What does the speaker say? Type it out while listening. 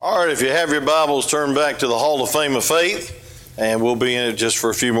All right, if you have your Bibles, turn back to the Hall of Fame of Faith, and we'll be in it just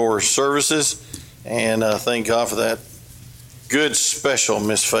for a few more services. And thank God for that good special,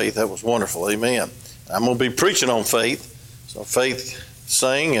 Miss Faith. That was wonderful. Amen. I'm going to be preaching on faith. So Faith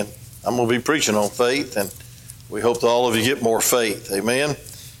sang, and I'm going to be preaching on faith, and we hope that all of you get more faith. Amen.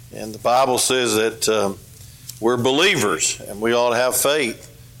 And the Bible says that we're believers, and we ought to have faith.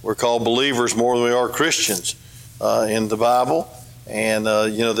 We're called believers more than we are Christians in the Bible. And,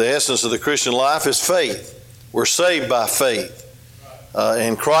 the essence of the Christian life is faith. We're saved by faith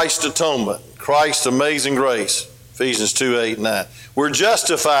in Christ's atonement, Christ's amazing grace, Ephesians 2:8-9. We're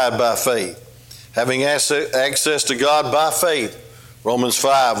justified by faith, having access to God by faith, Romans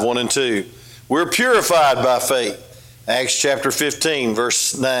 5:1-2. We're purified by faith, Acts chapter 15,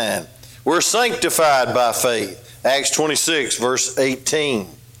 verse 9. We're sanctified by faith, Acts 26, verse 18.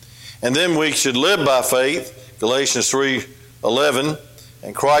 And then we should live by faith, Galatians 3:11,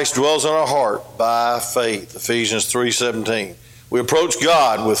 and Christ dwells in our heart by faith, Ephesians 3:17. We approach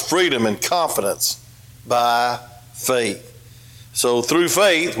God with freedom and confidence by faith. So through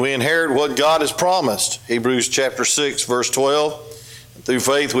faith, we inherit what God has promised, Hebrews chapter 6, verse 12. And through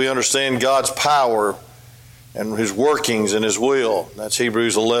faith, we understand God's power and His workings and His will. That's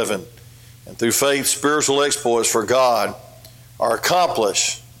Hebrews 11. And through faith, spiritual exploits for God are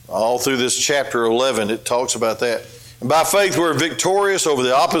accomplished. All through this chapter 11, it talks about that. And by faith, we're victorious over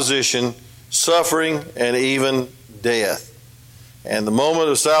the opposition, suffering, and even death. And the moment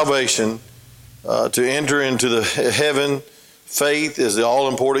of salvation, to enter into the heaven, faith is the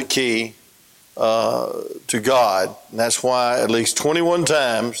all-important key to God. And that's why at least 21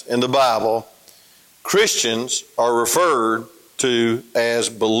 times in the Bible, Christians are referred to as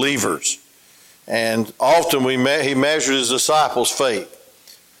believers. And often he measured his disciples' faith.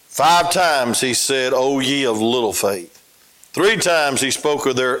 5 times he said, "O ye of little faith." 3 times he spoke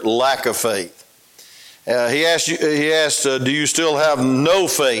of their lack of faith. He asked, do you still have no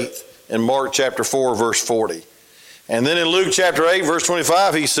faith? In Mark chapter 4, verse 40. And then in Luke chapter 8, verse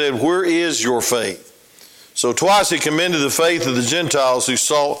 25, he said, where is your faith? So twice he commended the faith of the Gentiles who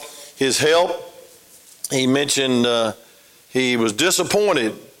sought his help. He mentioned he was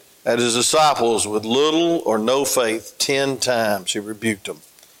disappointed at his disciples with little or no faith. 10 times he rebuked them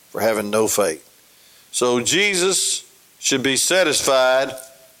for having no faith. So Jesus should be satisfied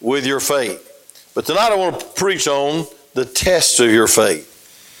with your faith. But tonight I want to preach on the test of your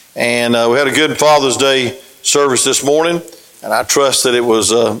faith. And we had a good Father's Day service this morning, and I trust that it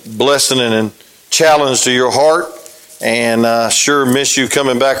was a blessing and a challenge to your heart. And I sure miss you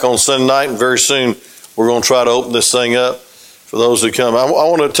coming back on Sunday night, and very soon we're going to try to open this thing up for those who come. I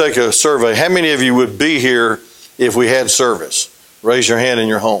want to take a survey. How many of you would be here if we had service? Raise your hand in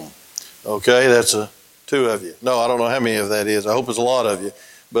your home. Okay, that's 2 of you. No, I don't know how many of that is. I hope it's a lot of you.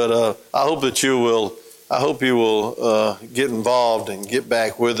 But I hope that you will get involved and get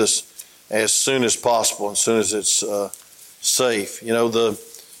back with us as soon as possible, as soon as it's safe. You know, the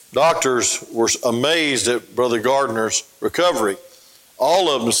doctors were amazed at Brother Gardner's recovery. All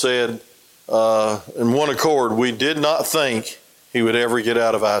of them said in one accord, we did not think he would ever get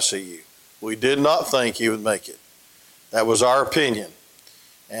out of ICU. We did not think he would make it. That was our opinion.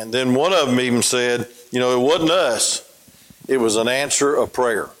 And then one of them even said, it wasn't us. It was an answer of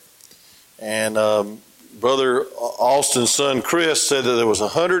prayer. And Brother Austin's son, Chris, said that there was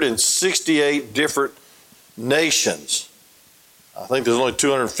 168 different nations. I think there's only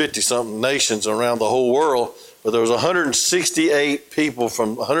 250-something nations around the whole world, but there was 168 people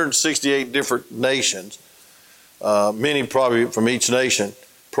from 168 different nations, many probably from each nation,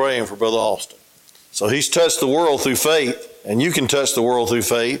 praying for Brother Austin. So he's touched the world through faith, and you can touch the world through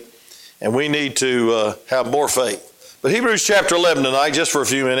faith, and we need to have more faith. But Hebrews chapter 11 tonight, just for a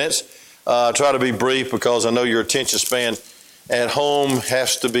few minutes. Try to be brief because I know your attention span at home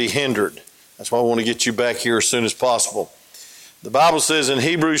has to be hindered. That's why I want to get you back here as soon as possible. The Bible says in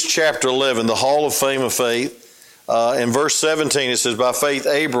Hebrews chapter 11, the Hall of Fame of Faith, in verse 17, it says, by faith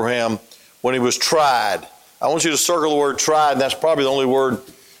Abraham, when he was tried. I want you to circle the word tried, and that's probably the only word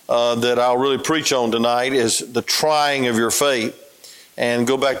that I'll really preach on tonight is the trying of your faith. And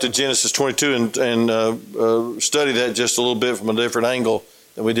go back to Genesis 22 and study that just a little bit from a different angle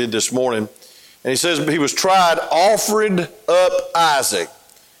than we did this morning. And he says, he was tried, offered up Isaac.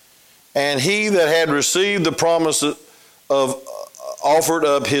 And he that had received the promise of offered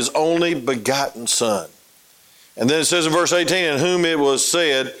up his only begotten son. And then it says in verse 18, in whom it was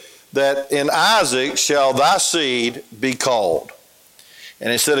said that in Isaac shall thy seed be called.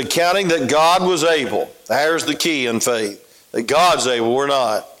 And it said, accounting that God was able, there's the key in faith, that God's able, we're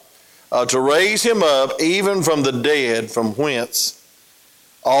not, to raise him up even from the dead, from whence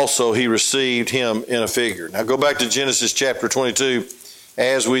also he received him in a figure. Now go back to Genesis chapter 22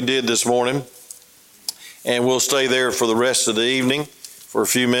 as we did this morning, and we'll stay there for the rest of the evening for a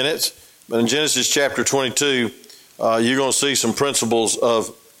few minutes. But in Genesis chapter 22, you're going to see some principles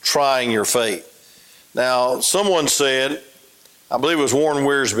of trying your faith. Now, someone said, I believe it was Warren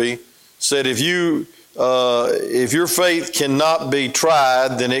Wiersbe, said if your faith cannot be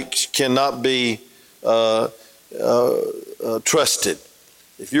tried, then it cannot be trusted.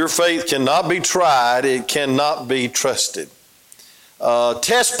 If your faith cannot be tried, it cannot be trusted.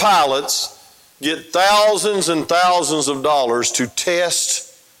 Test pilots get thousands and thousands of dollars to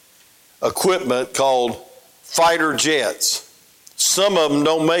test equipment called fighter jets. Some of them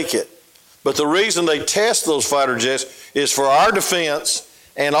don't make it. But the reason they test those fighter jets is for our defense,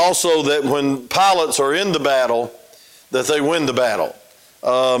 and also that when pilots are in the battle, that they win the battle.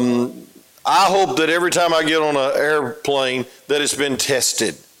 I hope that every time I get on an airplane that it's been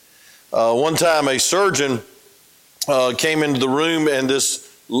tested. One time a surgeon came into the room, and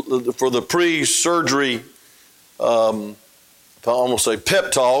for the pre-surgery, I almost say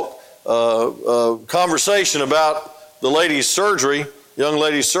pep talk, conversation about the young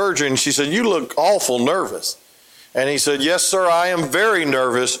lady's surgery, and she said, "You look awful nervous." And he said, "Yes, sir, I am very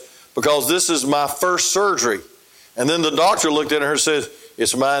nervous because this is my first surgery." And then the doctor looked at her and said,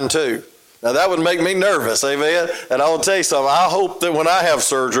 "It's mine too." Now that would make me nervous, amen? And I will tell you something, I hope that when I have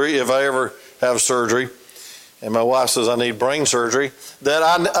surgery, if I ever have surgery, and my wife says I need brain surgery, that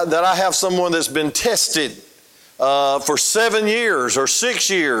I have someone that's been tested for 7 years or 6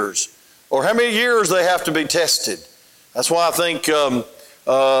 years, or how many years they have to be tested. That's why I think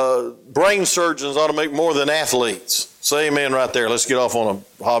brain surgeons ought to make more than athletes. Say amen right there. Let's get off on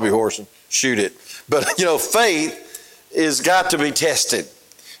a hobby horse and shoot it. But, faith is got to be tested.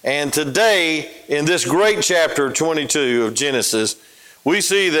 And today, in this great chapter 22 of Genesis, we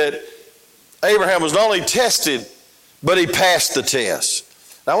see that Abraham was not only tested, but he passed the test.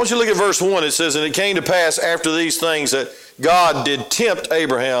 Now, I want you to look at verse 1. It says, "And it came to pass after these things that God did tempt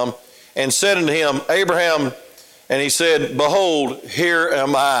Abraham and said unto him, Abraham, and he said, Behold, here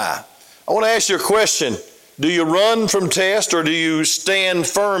am I." I want to ask you a question. Do you run from test, or do you stand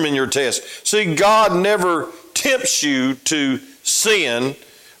firm in your test? See, God never tempts you to sin.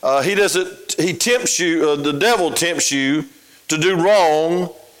 He tempts you, the devil tempts you to do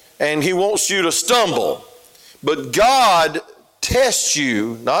wrong, and he wants you to stumble. But God tests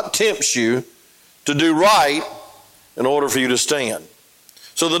you, not tempts you, to do right in order for you to stand.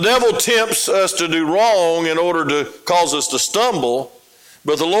 So the devil tempts us to do wrong in order to cause us to stumble,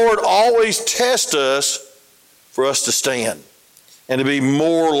 but the Lord always tests us for us to stand and to be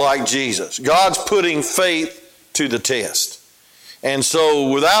more like Jesus. God's putting faith to the test. And so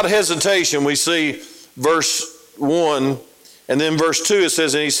without hesitation, we see verse 1, and then verse 2, it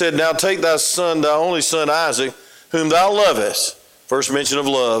says, "And he said, Now take thy son, thy only son Isaac, whom thou lovest," first mention of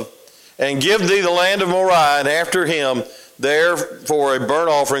love, "and give thee the land of Moriah, and after him there for a burnt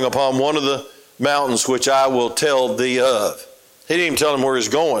offering upon one of the mountains which I will tell thee of." He didn't even tell him where he's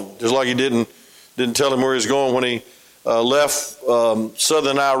going, just like he didn't tell him where he's going when he left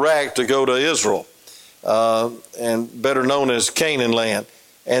southern Iraq to go to Israel, and better known as Canaan land.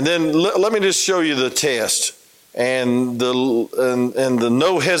 And then let me just show you the test and the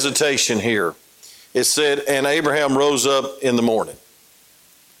no hesitation here. It said, "And Abraham rose up in the morning."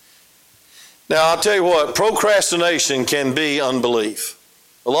 Now, I'll tell you what, procrastination can be unbelief.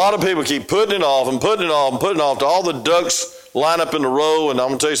 A lot of people keep putting it off and putting it off and putting it off till all the ducks line up in a row, and I'm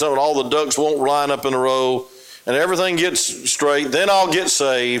going to tell you something, all the ducks won't line up in a row, and everything gets straight, then I'll get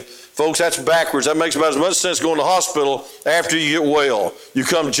saved. Folks, that's backwards. That makes about as much sense going to the hospital after you get well. You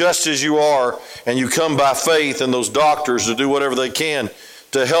come just as you are, and you come by faith in those doctors to do whatever they can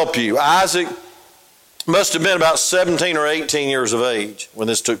to help you. Isaac must have been about 17 or 18 years of age when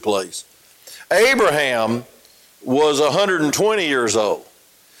this took place. Abraham was 120 years old.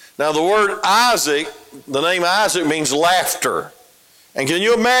 Now, the word Isaac, the name Isaac means laughter. And can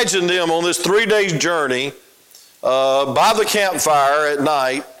you imagine them on this 3-day journey by the campfire at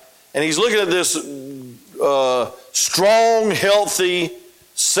night, and he's looking at this strong, healthy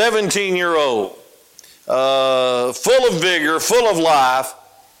 17-year-old, full of vigor, full of life,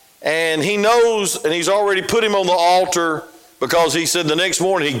 and he knows, and he's already put him on the altar, because he said the next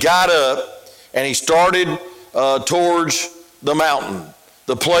morning he got up and he started towards the mountain,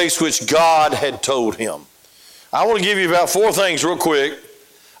 the place which God had told him. I want to give you about 4 things real quick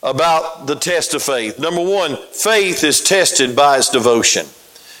about the test of faith. Number 1, faith is tested by its devotion.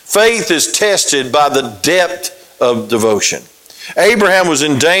 Faith is tested by the depth of devotion. Abraham was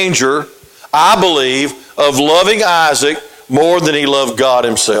in danger, I believe, of loving Isaac more than he loved God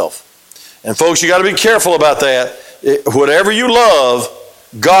himself. And folks, you got to be careful about that. Whatever you love,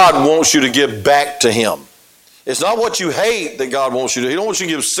 God wants you to give back to him. It's not what you hate that God wants you to do. He don't want you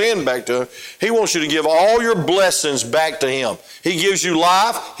to give sin back to him. He wants you to give all your blessings back to him. He gives you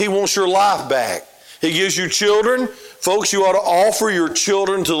life. He wants your life back. He gives you children. Folks, you ought to offer your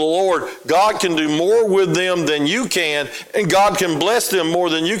children to the Lord. God can do more with them than you can, and God can bless them more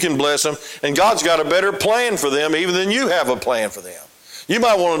than you can bless them, and God's got a better plan for them even than you have a plan for them. You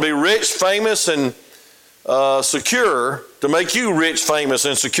might want to be rich, famous, and secure to make you rich, famous,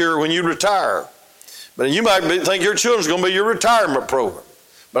 and secure when you retire. But you might think your children's going to be your retirement program.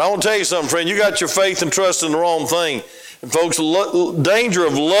 But I want to tell you something, friend. You got your faith and trust in the wrong thing. And folks, danger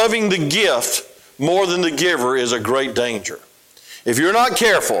of loving the gift more than the giver is a great danger. If you're not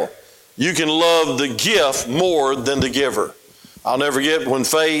careful, you can love the gift more than the giver. I'll never forget when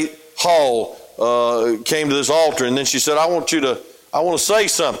Faye Hall came to this altar, and then she said, I want to say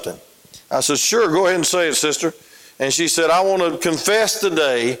something. I said, sure, go ahead and say it, sister. And she said, I want to confess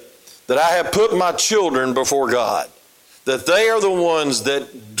today that I have put my children before God, that they are the ones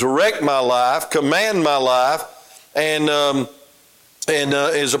that direct my life, command my life, and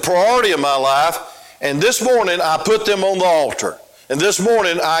is a priority of my life. And this morning I put them on the altar. And this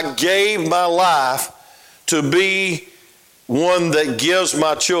morning I gave my life to be one that gives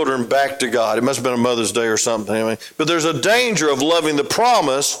my children back to God. It must have been a Mother's Day or something. I mean, but there's a danger of loving the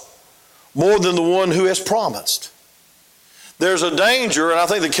promise more than the one who has promised. There's a danger, and I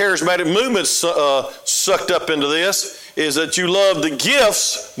think the charismatic movement's sucked up into this, is that you love the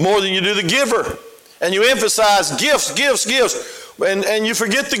gifts more than you do the giver. And you emphasize gifts, and you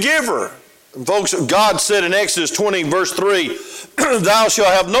forget the giver. And folks, God said in Exodus 20, verse 3, thou shalt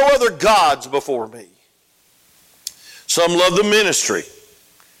have no other gods before me. Some love the ministry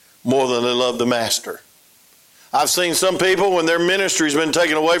more than they love the master. I've seen some people, when their ministry's been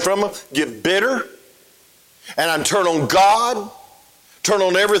taken away from them, get bitter and turn on God, turn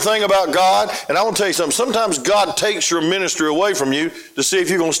on everything about God. And I want to tell you something. Sometimes God takes your ministry away from you to see if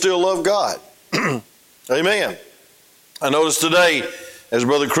you're going to still love God. Amen. I noticed today, as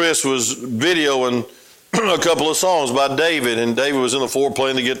Brother Chris was videoing a couple of songs by David, and David was in the floor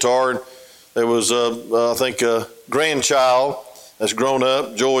playing the guitar, and there was, I think, a grandchild that's grown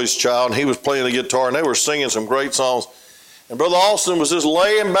up, Joy's child, and he was playing the guitar, and they were singing some great songs. And Brother Austin was just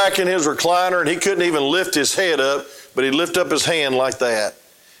laying back in his recliner, and he couldn't even lift his head up, but he'd lift up his hand like that.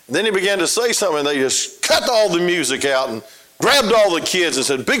 And then he began to say something, and they just cut all the music out and grabbed all the kids and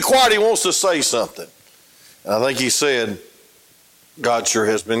said, be quiet, he wants to say something. And I think he said, God sure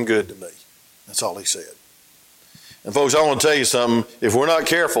has been good to me. That's all he said. And folks, I want to tell you something. If we're not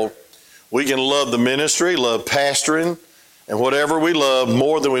careful, we can love the ministry, love pastoring, and whatever we love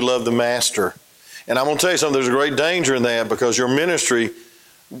more than we love the master. And I'm going to tell you something, there's a great danger in that, because your ministry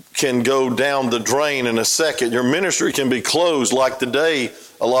can go down the drain in a second. Your ministry can be closed, like today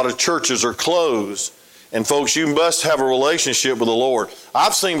a lot of churches are closed. And folks, you must have a relationship with the Lord.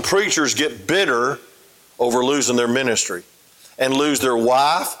 I've seen preachers get bitter over losing their ministry and lose their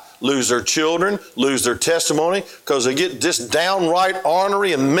wife, lose their children, lose their testimony, because they get just downright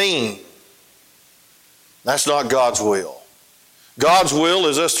ornery and mean. That's not God's will. God's will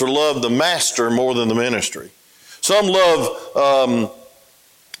is us to love the master more than the ministry. Some love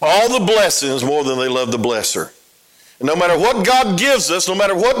all the blessings more than they love the blesser. And no matter what God gives us, no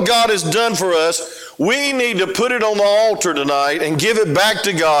matter what God has done for us, we need to put it on the altar tonight and give it back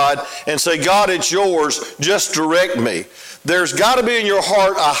to God and say, God, it's yours, just direct me. There's got to be in your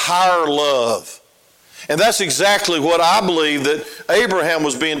heart a higher love. And that's exactly what I believe that Abraham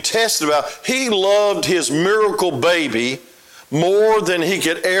was being tested about. He loved his miracle baby more than he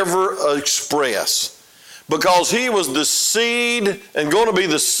could ever express, because he was the seed and going to be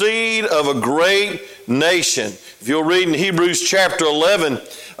the seed of a great nation. If you'll read in Hebrews chapter 11,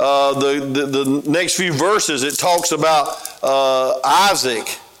 the next few verses, it talks about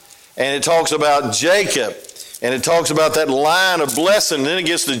Isaac, and it talks about Jacob, and it talks about that line of blessing, and then it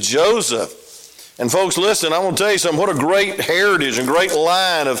gets to Joseph. And folks, listen, I want to tell you something. What a great heritage and great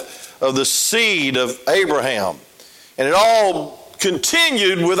line of the seed of Abraham. And it all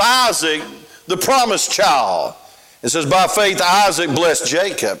continued with Isaac, the promised child. It says, by faith Isaac blessed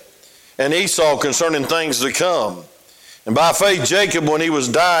Jacob and Esau concerning things to come. And by faith Jacob, when he was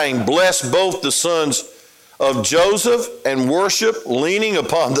dying, blessed both the sons of Joseph and worshiped, leaning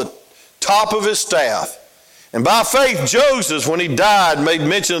upon the top of his staff. And by faith Joseph, when he died, made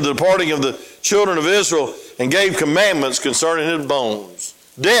mention of the departing of the children of Israel and gave commandments concerning his bones.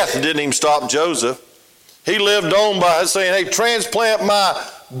 Death didn't even stop Joseph. He lived on by saying, hey, transplant my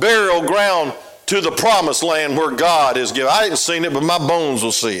burial ground to the promised land where God is given. I ain't seen it, but my bones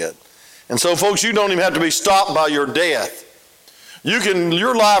will see it. And so, folks, you don't even have to be stopped by your death.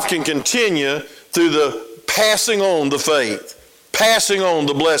 Your life can continue through the passing on the faith, passing on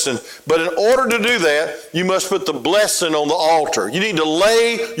the blessing. But in order to do that, you must put the blessing on the altar. You need to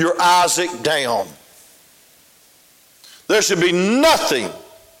lay your Isaac down. There should be nothing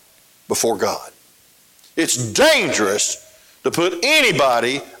before God. It's dangerous to put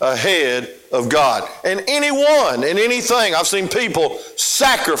anybody ahead of God. And anyone and anything. I've seen people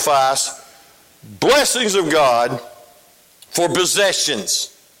sacrifice blessings of God for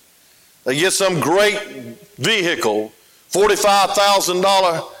possessions. They get some great vehicle,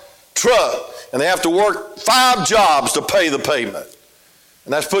 $45,000 truck, and they have to work 5 jobs to pay the payment.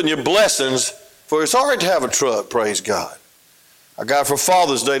 And that's putting your blessings for. It's all right to have a truck, praise God. I got for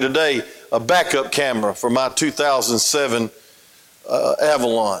Father's Day today a backup camera for my 2007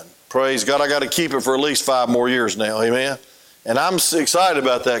 Avalon. Praise God, I got to keep it for at least 5 more years now, amen? And I'm excited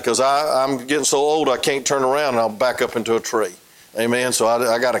about that because I'm getting so old I can't turn around and I'll back up into a tree. Amen. So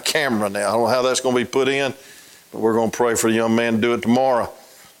I got a camera now. I don't know how that's going to be put in, but we're going to pray for the young man to do it tomorrow.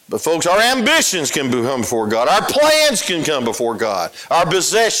 But folks, our ambitions can come before God. Our plans can come before God. Our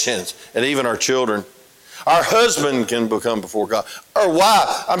possessions and even our children. Our husband can become before God. Or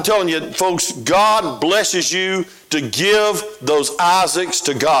why? I'm telling you, folks, God blesses you to give those Isaacs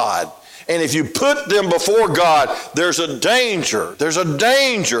to God. And if you put them before God, there's a danger. There's a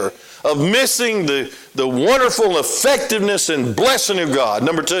danger of missing the wonderful effectiveness and blessing of God.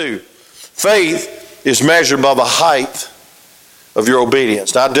 Number 2, faith is measured by the height of your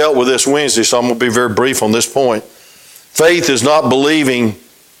obedience. Now, I dealt with this Wednesday, so I'm going to be very brief on this point. Faith is not believing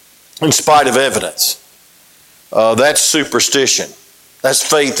in spite of evidence. That's superstition. That's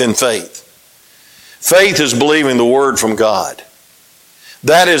faith in faith. Faith is believing the word from God.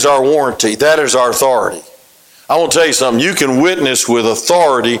 That is our warranty. That is our authority. I want to tell you something. You can witness with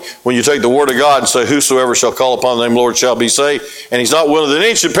authority when you take the word of God and say, whosoever shall call upon the name of the Lord shall be saved. And he's not willing that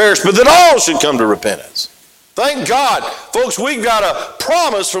any should perish, but that all should come to repentance. Thank God. Folks, we've got a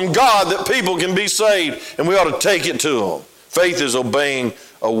promise from God that people can be saved, and we ought to take it to them. Faith is obeying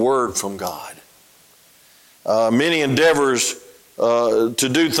a word from God. Many endeavors to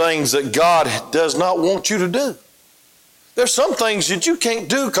do things that God does not want you to do. There's some things that you can't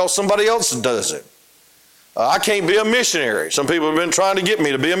do because somebody else does it. I can't be a missionary. Some people have been trying to get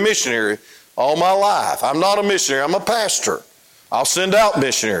me to be a missionary all my life. I'm not a missionary. I'm a pastor. I'll send out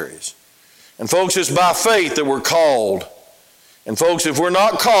missionaries. And folks, it's by faith that we're called. And folks, if we're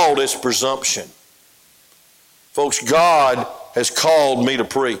not called, it's presumption. Folks, God has called me to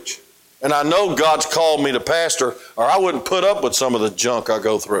preach. And I know God's called me to pastor, or I wouldn't put up with some of the junk I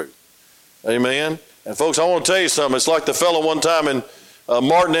go through. Amen? And folks, I want to tell you something. It's like the fellow one time in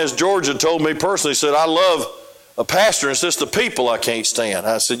Martinez, Georgia, told me personally, he said, I love a pastor, and it's just the people I can't stand.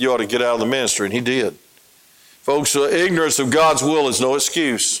 I said, you ought to get out of the ministry, and he did. Folks, ignorance of God's will is no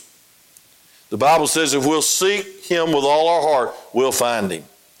excuse. The Bible says if we'll seek him with all our heart, we'll find him.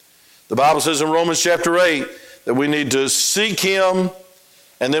 The Bible says in Romans chapter 8 that we need to seek him,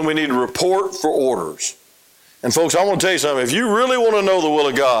 and then we need to report for orders. And folks, I want to tell you something. If you really want to know the will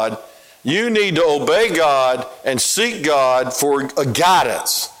of God, you need to obey God and seek God for a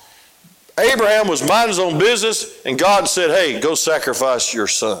guidance. Abraham was minding his own business, and God said, hey, go sacrifice your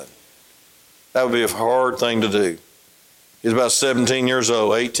son. That would be a hard thing to do. He's about 17 years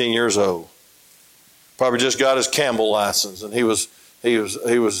old, 18 years old. Probably just got his camel license, and he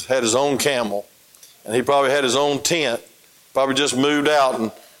had his own camel, and he probably had his own tent. Probably just moved out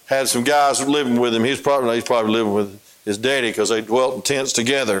and had some guys living with him. He's probably living with his daddy because they dwelt in tents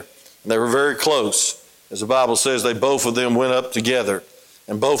together. And they were very close. As the Bible says, both of them went up together.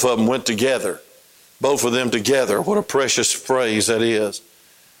 And both of them went together. Both of them together. What a precious phrase that is.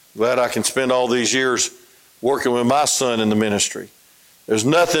 Glad I can spend all these years working with my son in the ministry. There's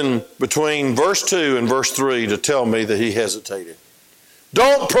nothing between verse 2 and verse 3 to tell me that he hesitated.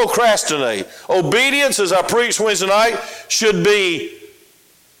 Don't procrastinate. Obedience, as I preached Wednesday night, should be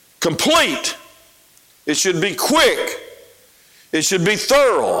complete. It should be quick. It should be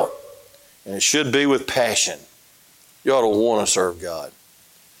thorough. And it should be with passion. You ought to want to serve God.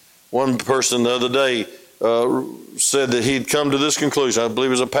 One person the other day said that he'd come to this conclusion. I believe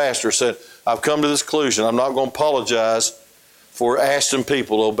it was a pastor, said, I've come to this conclusion. I'm not going to apologize for asking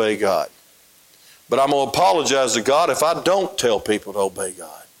people to obey God. But I'm going to apologize to God if I don't tell people to obey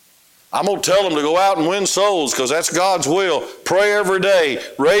God. I'm going to tell them to go out and win souls because that's God's will. Pray every day.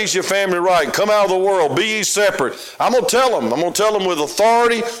 Raise your family right. Come out of the world. Be ye separate. I'm going to tell them. I'm going to tell them with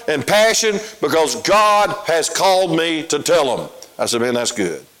authority and passion because God has called me to tell them. I said, man, that's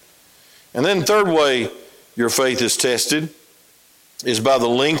good. And then third way your faith is tested is by the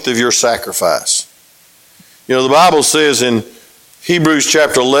length of your sacrifice. You know, the Bible says in Hebrews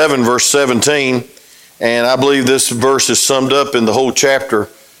chapter 11, verse 17, and I believe this verse is summed up in the whole chapter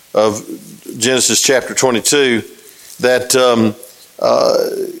of Genesis chapter 22, that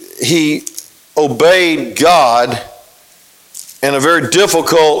he obeyed God in a very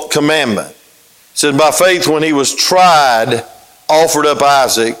difficult commandment. It said, by faith when he was tried, offered up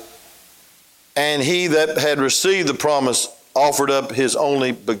Isaac, and he that had received the promise offered up his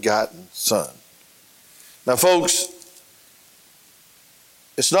only begotten son. Now, folks,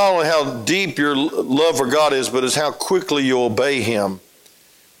 it's not only how deep your love for God is, but it's how quickly you obey him.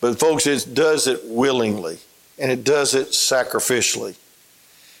 But, folks, it does it willingly, and it does it sacrificially.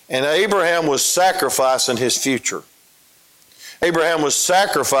 And Abraham was sacrificing his future. Abraham was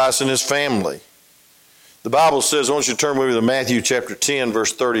sacrificing his family. The Bible says, I want you to turn with me to Matthew chapter 10,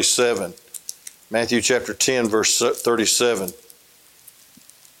 verse 37. Matthew chapter 10, verse 37.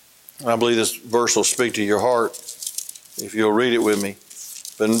 I believe this verse will speak to your heart if you'll read it with me.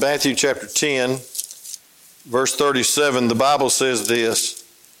 But in Matthew chapter 10, verse 37, the Bible says this.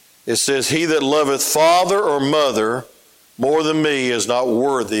 It says, he that loveth father or mother more than me is not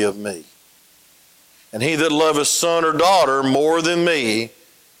worthy of me. And he that loveth son or daughter more than me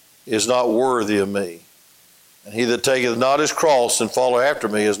is not worthy of me. And he that taketh not his cross and follow after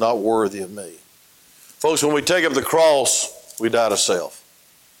me is not worthy of me. Folks, when we take up the cross, we die to self.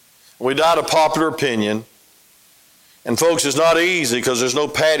 We die to popular opinion. And folks, it's not easy because there's no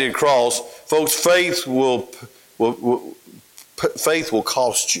padded cross. Folks, faith will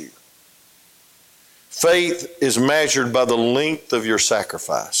cost you. Faith is measured by the length of your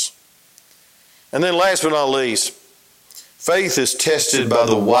sacrifice. And then last but not least, faith is tested by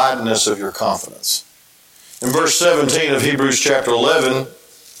the wideness of your confidence. In verse 17 of Hebrews chapter 11,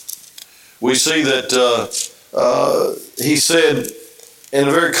 we see that he said in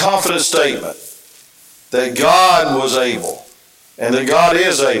a very confident statement that God was able and that God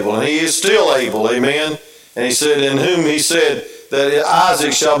is able and he is still able, amen. And he said, in whom he said that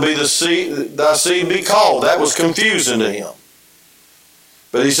Isaac shall be thy seed be called. That was confusing to him.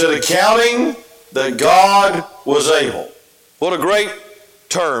 But he said, accounting that God was able. What a great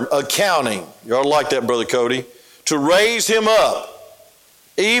term, accounting. You ought to like that, Brother Cody. To raise him up,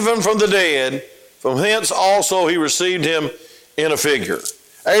 even from the dead, from hence also he received him in a figure.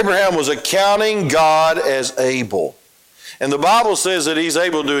 Abraham was accounting God as able. And the Bible says that he's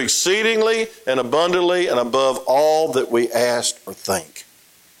able to do exceedingly and abundantly and above all that we ask or think.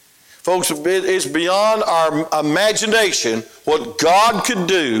 Folks, it's beyond our imagination what God could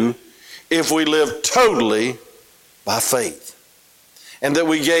do if we lived totally by faith. And that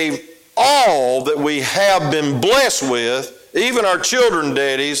we gave all that we have been blessed with, even our children,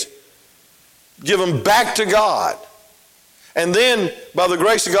 daddies, give them back to God. And then, by the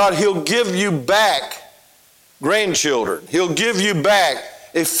grace of God, he'll give you back grandchildren. He'll give you back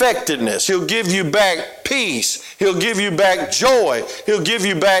effectiveness. He'll give you back peace. He'll give you back joy. He'll give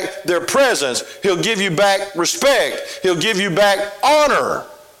you back their presence. He'll give you back respect. He'll give you back honor.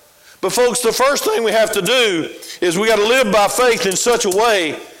 But folks, the first thing we have to do is we got to live by faith in such a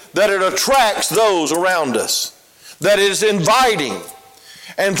way that it attracts those around us, that it is inviting.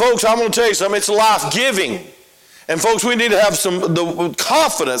 And folks, I'm going to tell you something, it's life-giving. And folks, we need to have the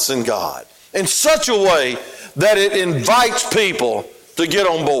confidence in God in such a way that it invites people to get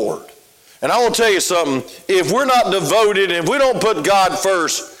on board. And I want to tell you something, if we're not devoted, if we don't put God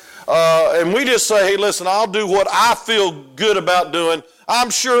first, and we just say, hey, listen, I'll do what I feel good about doing, I'm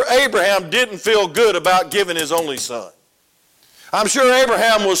sure Abraham didn't feel good about giving his only son. I'm sure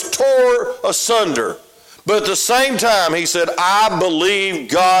Abraham was tore asunder. But at the same time, he said, I believe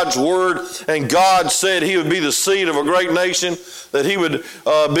God's word, and God said he would be the seed of a great nation, that he would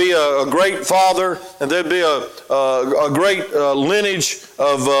be a great father, and there'd be a great lineage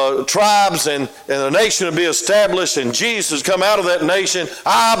of tribes, and a nation would be established, and Jesus would come out of that nation.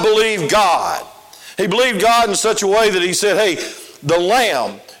 I believe God. He believed God in such a way that he said, hey, the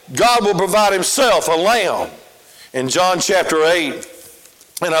lamb, God will provide himself a lamb. In John chapter 8,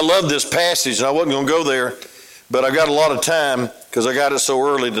 and I love this passage, and I wasn't going to go there, but I got a lot of time because I got it so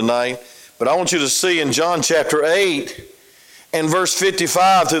early tonight. But I want you to see in John chapter 8 and verse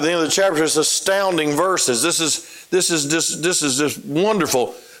 55 to the end of the chapter, it's astounding verses. This is just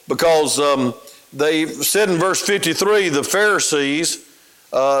wonderful because they said in verse 53, the Pharisees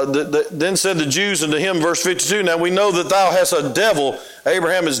then said the Jews unto him, verse 52, now we know that thou hast a devil.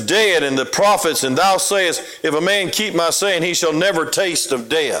 Abraham is dead, and the prophets, and thou sayest, if a man keep my saying, he shall never taste of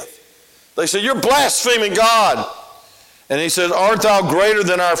death. They said, you're blaspheming God. And he said, art thou greater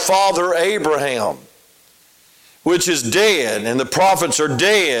than our father Abraham, which is dead, and the prophets are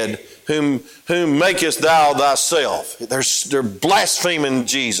dead, whom makest thou thyself? They're blaspheming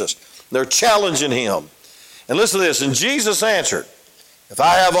Jesus. They're challenging him. And listen to this. And Jesus answered, if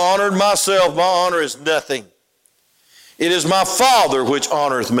I have honored myself, my honor is nothing. It is my Father which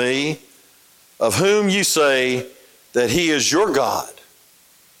honoreth me, of whom you say that he is your God.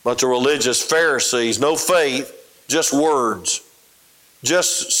 Bunch of religious Pharisees, no faith, just words,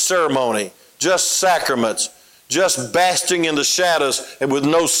 just ceremony, just sacraments, just basking in the shadows and with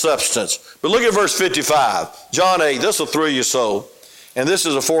no substance. But look at verse 55, John 8, this will thrill you so. And this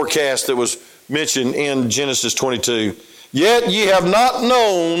is a forecast that was mentioned in Genesis 22. Yet ye have not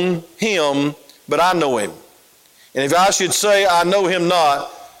known him, but I know him. And if I should say I know him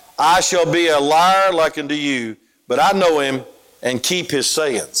not, I shall be a liar like unto you. But I know him and keep his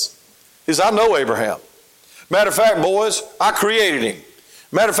sayings. He says, I know Abraham. Matter of fact, boys, I created him.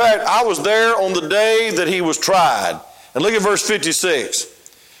 Matter of fact, I was there on the day that he was tried. And look at verse 56.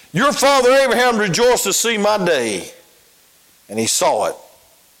 Your father Abraham rejoiced to see my day. And he saw it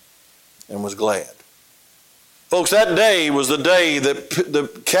and was glad. Folks, that day was the day that the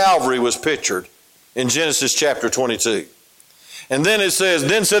Calvary was pictured in Genesis chapter 22. And then it says,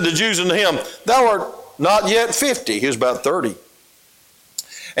 then said the Jews unto him, thou art not yet 50. He was about 30.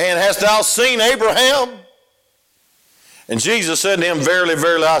 And hast thou seen Abraham? And Jesus said to him, verily,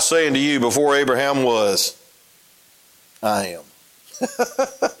 verily, I say unto you, before Abraham was, I am.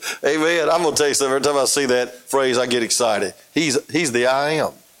 Amen. I'm going to tell you something. Every time I see that phrase, I get excited. He's the I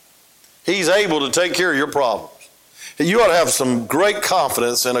am. He's able to take care of your problems. You ought to have some great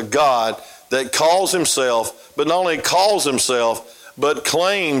confidence in a God that calls himself, but not only calls himself, but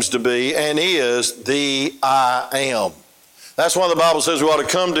claims to be and is the I am. That's why the Bible says we ought to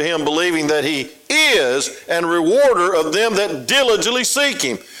come to him believing that he is and rewarder of them that diligently seek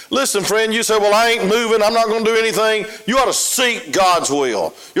him. Listen, friend, you say, well, I ain't moving. I'm not going to do anything. You ought to seek God's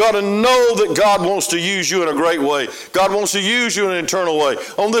will. You ought to know that God wants to use you in a great way. God wants to use you in an eternal way.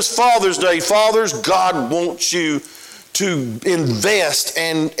 On this Father's Day, fathers, God wants you to invest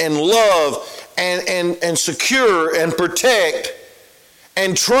and love and secure and protect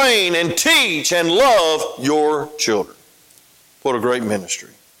and train and teach and love your children. What a great ministry.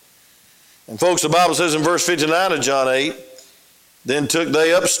 And folks, the Bible says in verse 59 of John 8, then took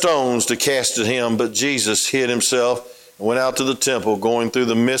they up stones to cast at him, but Jesus hid himself and went out to the temple, going through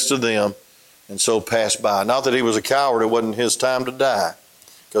the midst of them, and so passed by. Not that he was a coward, it wasn't his time to die,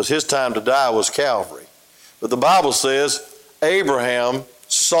 because his time to die was Calvary. But the Bible says Abraham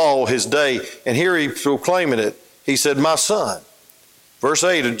saw his day, and here he's proclaiming it. He said, my son. Verse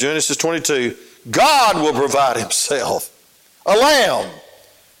 8 of Genesis 22, God will provide himself a lamb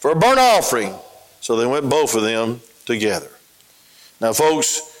for a burnt offering. So they went both of them together. Now,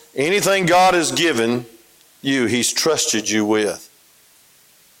 folks, anything God has given you, he's trusted you with.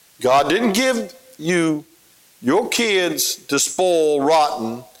 God didn't give you your kids to spoil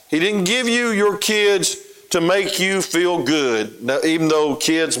rotten. He didn't give you your kids to make you feel good, now, even though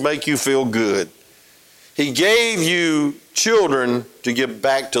kids make you feel good. He gave you children to give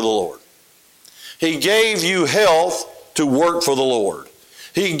back to the Lord. He gave you health to work for the Lord.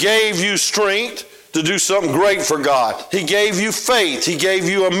 He gave you strength to do something great for God. He gave you faith. He gave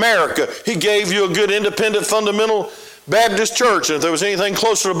you America. He gave you a good independent fundamental Baptist church. And if there was anything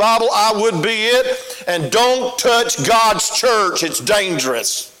closer to the Bible, I would be it. And don't touch God's church. It's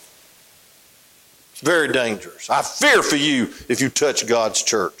dangerous. It's very dangerous. I fear for you if you touch God's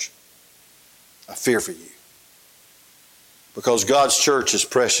church. I fear for you. Because God's church is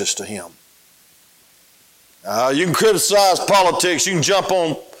precious to him. You can criticize politics. You can jump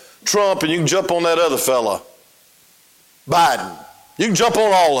on Trump and you can jump on that other fella, Biden. You can jump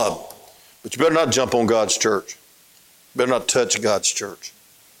on all of them. But you better not jump on God's church. You better not touch God's church.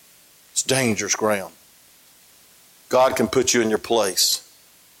 It's dangerous ground. God can put you in your place.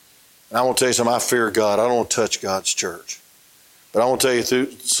 And I want to tell you something. I fear God. I don't want to touch God's church. But I want to tell you,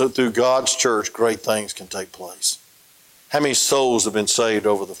 through God's church, great things can take place. How many souls have been saved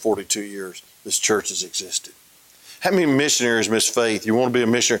over the 42 years this church has existed? How many missionaries, Miss Faith, you want to be a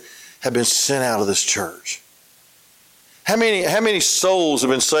missionary, have been sent out of this church? How many souls have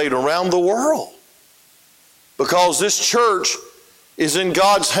been saved around the world? Because this church is in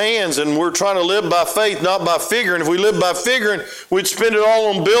God's hands and we're trying to live by faith, not by figuring. If we lived by figuring, we'd spend it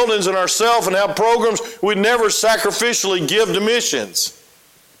all on buildings and ourselves and have programs. We'd never sacrificially give to missions.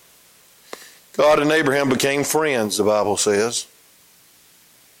 God and Abraham became friends, the Bible says.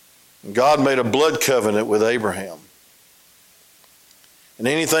 And God made a blood covenant with Abraham. And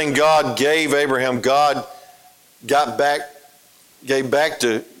anything God gave Abraham, God gave back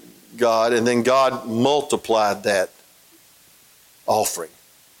to God, and then God multiplied that offering.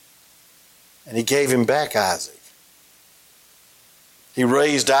 And he gave him back Isaac. He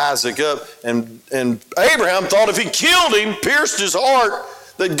raised Isaac up, and Abraham thought if he killed him, pierced his heart,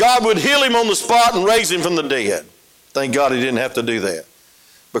 that God would heal him on the spot and raise him from the dead. Thank God he didn't have to do that.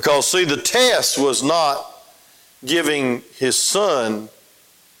 Because, see, the test was not giving his son,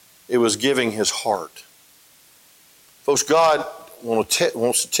 it was giving his heart. Folks, God wants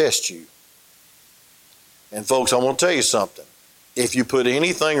to test you. And folks, I want to tell you something. If you put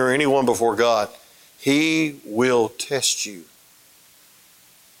anything or anyone before God, he will test you.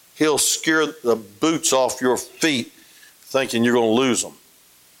 He'll scare the boots off your feet thinking you're going to lose them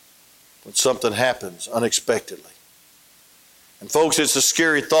when something happens unexpectedly. And folks, it's a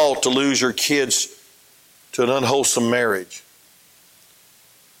scary thought to lose your kids to an unwholesome marriage,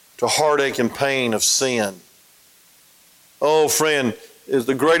 to heartache and pain of sin. Oh, friend, is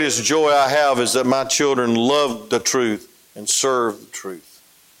the greatest joy I have is that my children love the truth and serve the truth.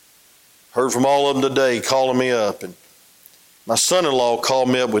 Heard from all of them today calling me up, and my son-in-law called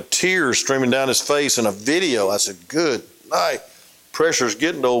me up with tears streaming down his face in a video. I said, good night. Pressure's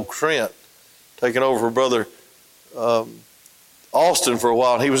getting to old Trent, taking over for Brother Austin for a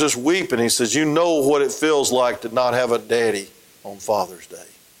while. And he was just weeping. He says, you know what it feels like to not have a daddy on Father's Day.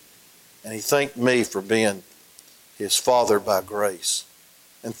 And he thanked me for being his father by grace.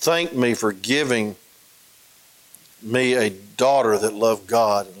 And thanked me for giving me a daughter that loved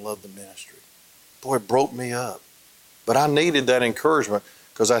God and loved the ministry. Boy, it broke me up. But I needed that encouragement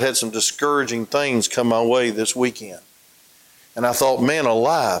because I'd had some discouraging things come my way this weekend. And I thought, man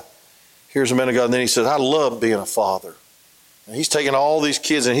alive, here's a man of God. And then he said, I love being a father. And he's taking all these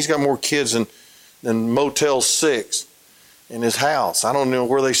kids, and he's got more kids than Motel 6 in his house. I don't know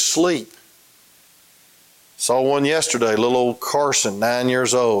where they sleep. Saw one yesterday, little old Carson, 9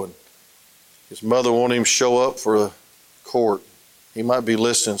 years old. And his mother won't even show up for a court. He might be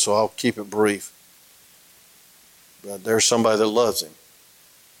listening, so I'll keep it brief. But there's somebody that loves him.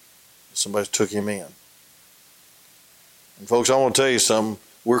 Somebody took him in. And folks, I want to tell you something.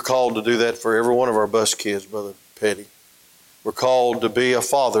 We're called to do that for every one of our bus kids, Brother Petty. We're called to be a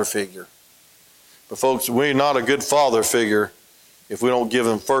father figure. But folks, we're not a good father figure if we don't give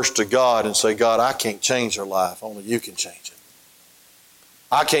them first to God and say, God, I can't change their life. Only you can change it.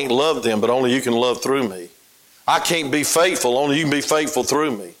 I can't love them, but only you can love through me. I can't be faithful. Only you can be faithful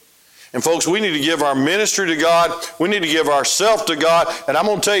through me. And folks, we need to give our ministry to God. We need to give ourselves to God. And I'm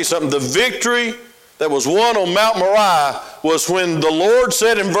going to tell you something. The victory that was won on Mount Moriah was when the Lord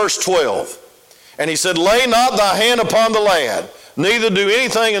said in verse 12, and he said, lay not thy hand upon the lad, neither do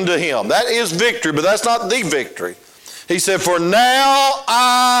anything unto him. That is victory, but that's not the victory. He said, for now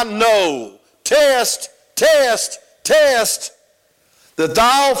I know, test, that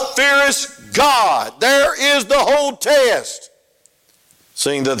thou fearest God. There is the whole test.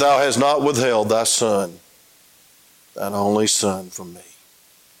 Seeing that thou hast not withheld thy son, thine only son from me.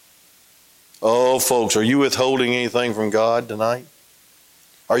 Oh, folks, are you withholding anything from God tonight?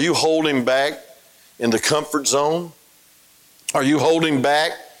 Are you holding back in the comfort zone? Are you holding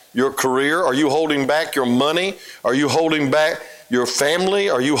back your career? Are you holding back your money? Are you holding back your family?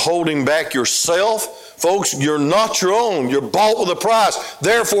 Are you holding back yourself? Folks, you're not your own. You're bought with a price.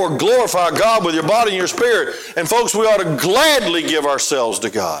 Therefore, glorify God with your body and your spirit. And folks, we ought to gladly give ourselves to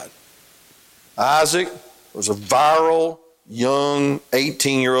God. Isaac was a virile, young,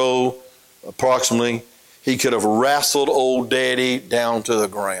 18-year-old, approximately. He could have wrestled old daddy down to the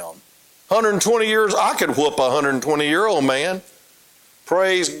ground. 120 years, I could whoop a 120-year-old man.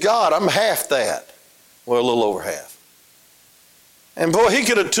 Praise God, I'm half that. Well, a little over half. And boy, he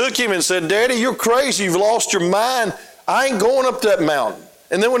could have took him and said, Daddy, you're crazy. You've lost your mind. I ain't going up that mountain.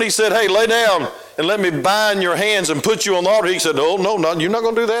 And then when he said, hey, lay down and let me bind your hands and put you on the altar, he said, oh, no, you're not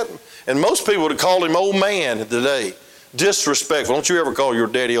going to do that. And most people would have called him old man today. Disrespectful. Don't you ever call your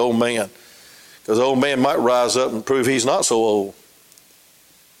daddy old man, because old man might rise up and prove he's not so old.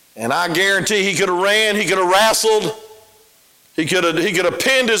 And I guarantee he could have ran, he could have wrestled, he could have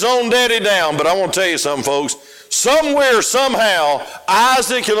pinned his own daddy down. But I want to tell you something, folks. Somewhere, somehow,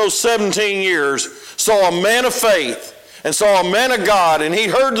 Isaac in those 17 years saw a man of faith and saw a man of God, and he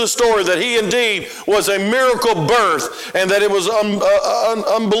heard the story that he indeed was a miracle birth, and that it was an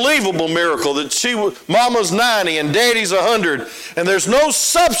unbelievable miracle, that mama's 90 and daddy's 100, and there's no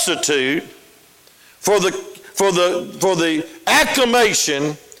substitute for the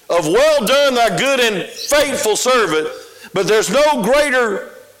acclamation of well done, thy good and faithful servant. But there's no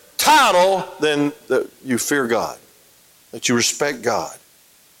greater title than that you fear God, that you respect God.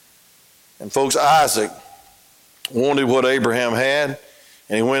 And folks, Isaac wanted what Abraham had,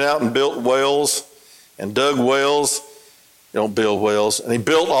 and he went out and built wells and dug wells. You don't build wells. And he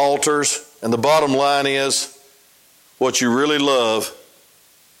built altars. And the bottom line is, what you really love,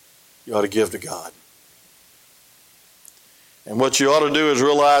 you ought to give to God. And what you ought to do is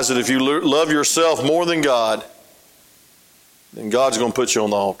realize that if you love yourself more than God, then God's going to put you on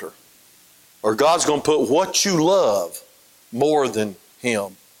the altar. Or God's going to put what you love more than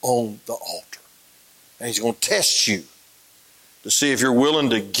Him on the altar. And He's going to test you to see if you're willing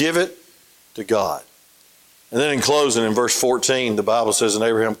to give it to God. And then in closing, in verse 14, the Bible says, and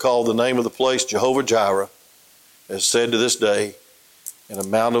Abraham called the name of the place Jehovah Jireh, as said to this day, in the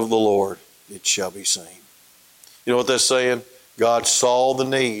mount of the Lord it shall be seen. You know what that's saying? God saw the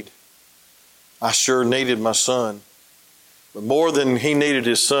need. I sure needed my son. But more than he needed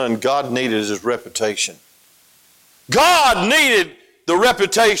his son, God needed his reputation. God needed the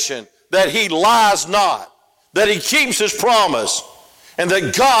reputation that he lies not, that he keeps his promise, and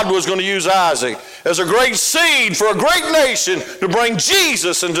that God was going to use Isaac as a great seed for a great nation to bring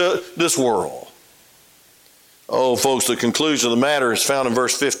Jesus into this world. Oh, folks, the conclusion of the matter is found in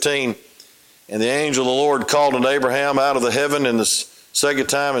verse 15. And the angel of the Lord called unto Abraham out of the heaven in the second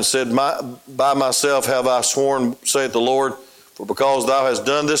time and said, by myself have I sworn, saith the Lord, for because thou hast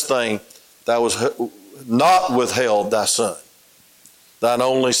done this thing, thou hast not withheld thy son, thine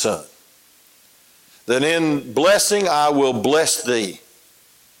only son. Then in blessing I will bless thee,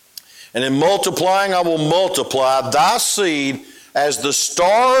 and in multiplying I will multiply thy seed as the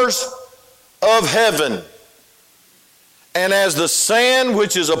stars of heaven, and as the sand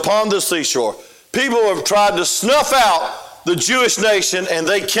which is upon the seashore. People have tried to snuff out the Jewish nation, and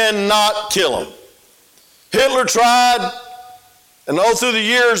they cannot kill them. Hitler tried, and all through the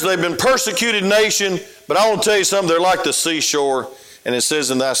years they've been persecuted nation, but I want to tell you something, they're like the seashore. And it says,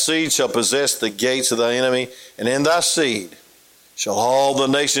 and thy seed shall possess the gates of thy enemy, and in thy seed shall all the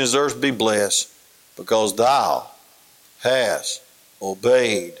nations of the earth be blessed, because thou hast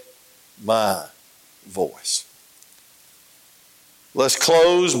obeyed my voice. Let's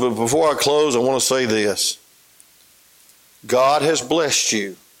close, but before I close, I want to say this. God has blessed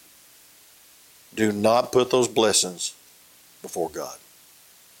you. Do not put those blessings before God.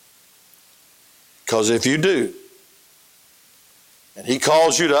 Because if you do, and He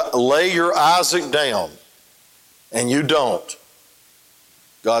calls you to lay your Isaac down, and you don't,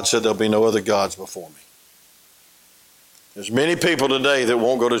 God said there'll be no other gods before me. There's many people today that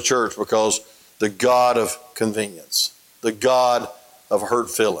won't go to church because the God of convenience, the God of hurt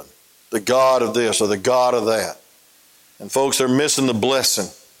feeling, the God of this or the God of that. And folks, they're missing the blessing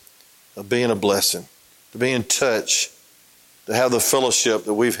of being a blessing, to be in touch, to have the fellowship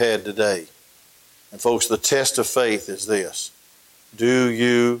that we've had today. And folks, the test of faith is this. Do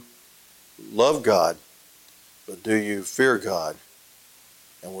you love God, but do you fear God?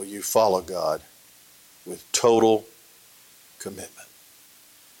 And will you follow God with total commitment?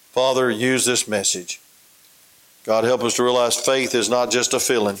 Father, use this message. God, help us to realize faith is not just a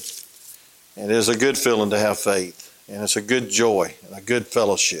feeling. It is a good feeling to have faith. And it's a good joy and a good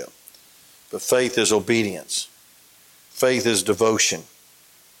fellowship. But faith is obedience. Faith is devotion.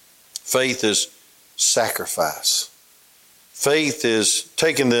 Faith is sacrifice. Faith is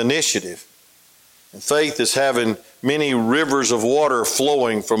taking the initiative. And faith is having many rivers of water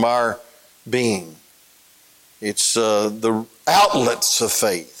flowing from our being. It's the outlets of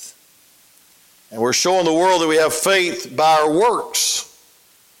faith. And we're showing the world that we have faith by our works.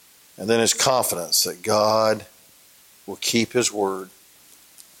 And then it's confidence that God will keep His word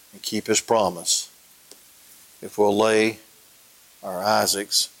and keep His promise if we'll lay our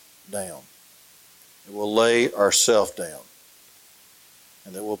Isaacs down. And we'll lay ourselves down.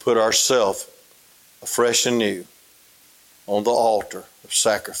 And that we'll put ourselves afresh and new on the altar of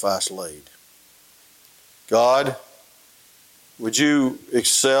sacrifice laid. God, would you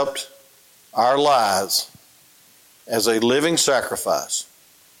accept our lives as a living sacrifice,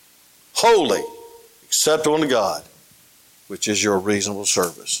 holy, acceptable unto God, which is your reasonable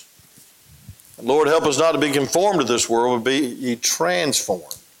service. And Lord, help us not to be conformed to this world, but be ye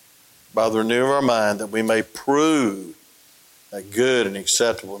transformed by the renewing of our mind, that we may prove that good and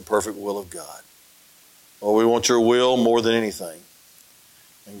acceptable and perfect will of God. Lord, we want your will more than anything.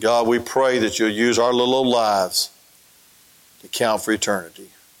 And God, we pray that you'll use our little old lives to count for eternity.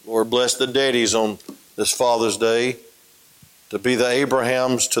 Lord, bless the daddies on this Father's Day to be the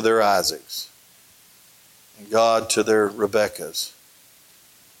Abrahams to their Isaacs, and God to their Rebeccas,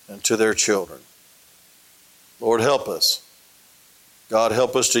 and to their children. Lord, help us. God,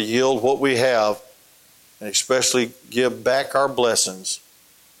 help us to yield what we have, and especially give back our blessings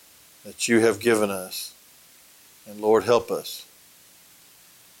that you have given us. And Lord, help us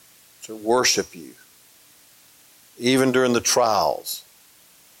to worship you, even during the trials.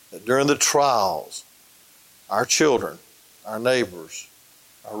 That during the trials, our children, our neighbors,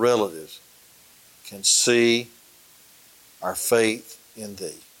 our relatives can see our faith in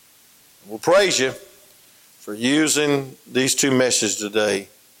thee. We'll praise you for using these two messages today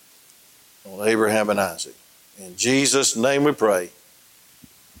on Abraham and Isaac. In Jesus' name we pray.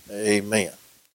 Amen.